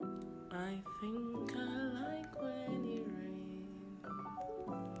I think I like when it rains.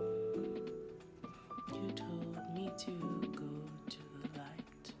 You told me to go to the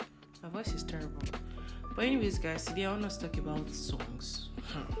light. My voice is terrible. But anyways, guys, today I want us to talk about songs.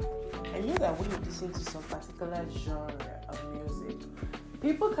 I know that when you listen to some particular genre of music,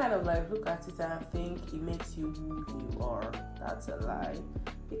 people kind of like look at it and think it makes you who you are. That's a lie.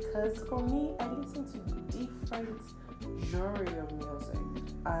 Because for me, I listen to different genre of music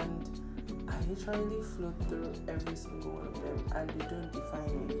and I literally float through every single one of them and they don't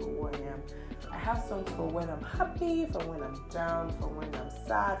define me for who I am. I have songs for when I'm happy, for when I'm down, for when I'm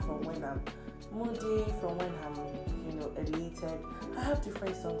sad, for when I'm moody, for when I'm, elated. I have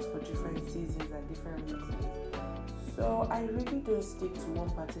different songs for different seasons and different reasons. So I really don't stick to one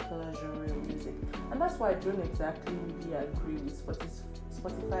particular genre of music. And that's why I don't exactly really agree with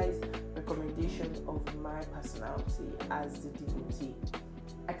Spotify's recommendation of my personality as the devotee.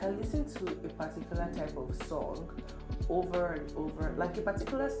 I can listen to a particular type of song over and over, like a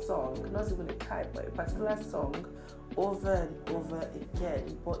particular song, not even a type, but a particular song over and over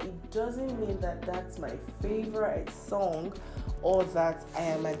again. But it doesn't mean that that's my favorite song or that I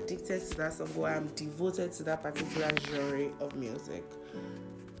am addicted to that song or I'm devoted to that particular genre of music.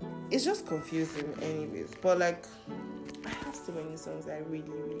 It's just confusing anyways. But like, I have so many songs I really,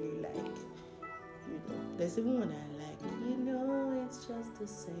 really like. There's even one I like. It's just the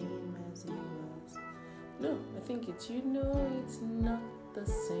same as it was. No, I think it's it's not the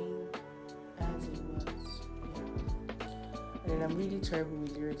same as it was. Yeah. And I'm really terrible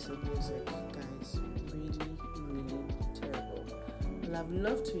with lyrics of music, guys. Really, really terrible. Well, I've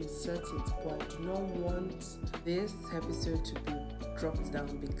loved to insert it, but I do not want this episode to be dropped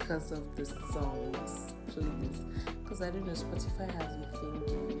down because of the songs, please. Because I don't know, Spotify has a thing.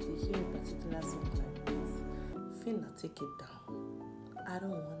 If you hear a particular song like this, finna take it down. I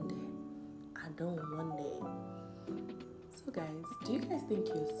don't want that. So guys, do you guys think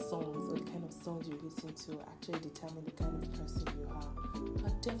your songs or the kind of songs you listen to actually determine the kind of person you are?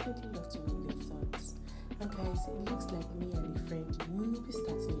 I'd definitely love to know your thoughts. And guys, it looks like me and a friend will be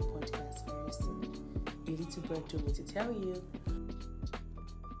starting a podcast very soon. A little bird told me to tell you.